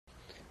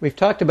We've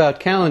talked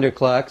about calendar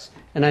clocks,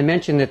 and I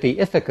mentioned that the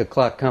Ithaca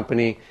Clock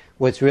Company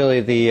was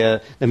really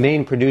the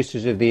main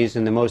producers of these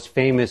and the most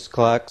famous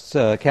clocks,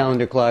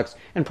 calendar clocks,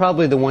 and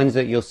probably the ones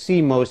that you'll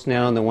see most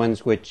now and the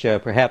ones which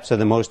perhaps are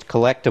the most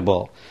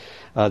collectible.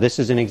 This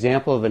is an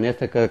example of an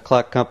Ithaca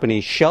Clock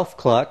Company shelf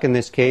clock. In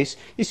this case,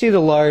 you see the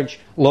large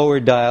lower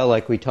dial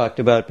like we talked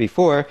about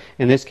before.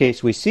 In this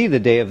case, we see the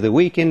day of the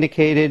week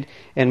indicated,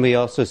 and we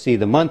also see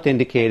the month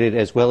indicated,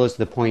 as well as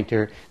the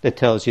pointer that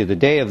tells you the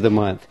day of the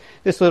month.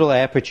 This little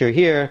aperture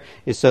here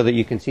is so that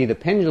you can see the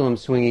pendulum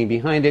swinging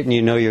behind it, and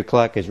you know your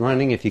clock is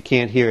running if you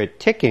can't hear it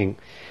ticking.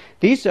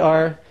 These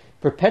are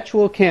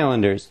perpetual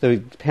calendars.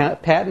 The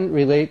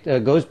patent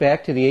goes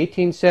back to the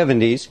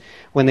 1870s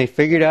when they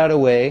figured out a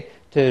way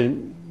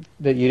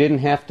that you didn't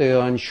have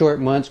to, on short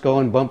months, go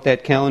and bump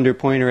that calendar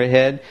pointer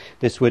ahead.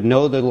 This would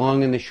know the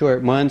long and the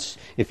short months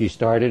if you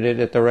started it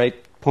at the right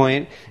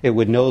point. It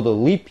would know the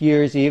leap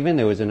years even.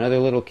 There was another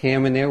little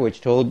cam in there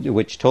which told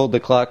the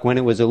clock when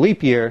it was a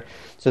leap year.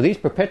 So these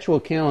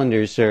perpetual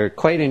calendars are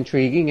quite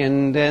intriguing,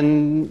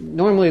 and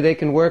normally they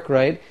can work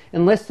right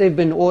unless they've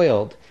been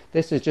oiled.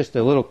 This is just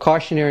a little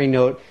cautionary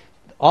note.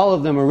 All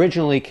of them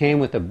originally came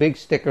with a big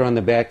sticker on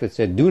the back that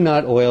said, "Do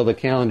not oil the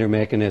calendar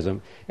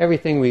mechanism."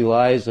 Everything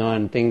relies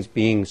on things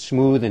being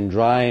smooth and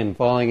dry and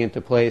falling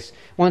into place.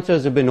 Once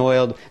those have been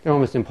oiled, they're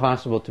almost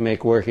impossible to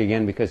make work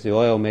again because the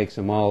oil makes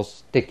them all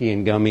sticky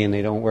and gummy and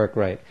they don't work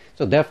right.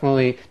 So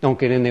definitely don't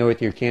get in there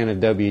with your can of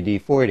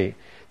WD-40.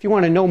 If you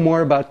want to know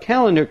more about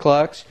calendar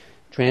clocks,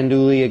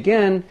 Tranduli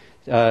again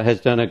has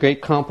done a great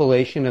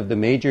compilation of the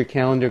major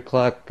calendar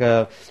clock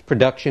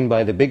production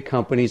by the big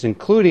companies,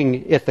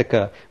 including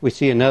Ithaca. We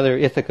see another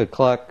Ithaca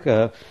clock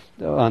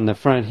on the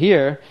front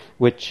here,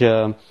 which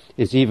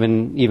is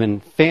even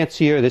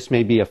fancier. This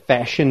may be a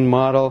fashion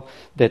model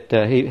that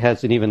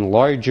has an even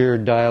larger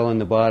dial on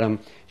the bottom,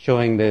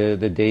 showing the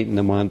date and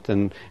the month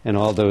and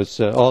all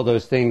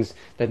those things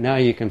that now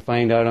you can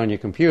find out on your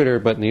computer.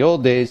 But in the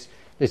old days,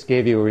 this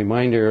gave you a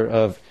reminder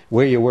of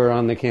where you were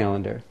on the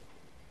calendar.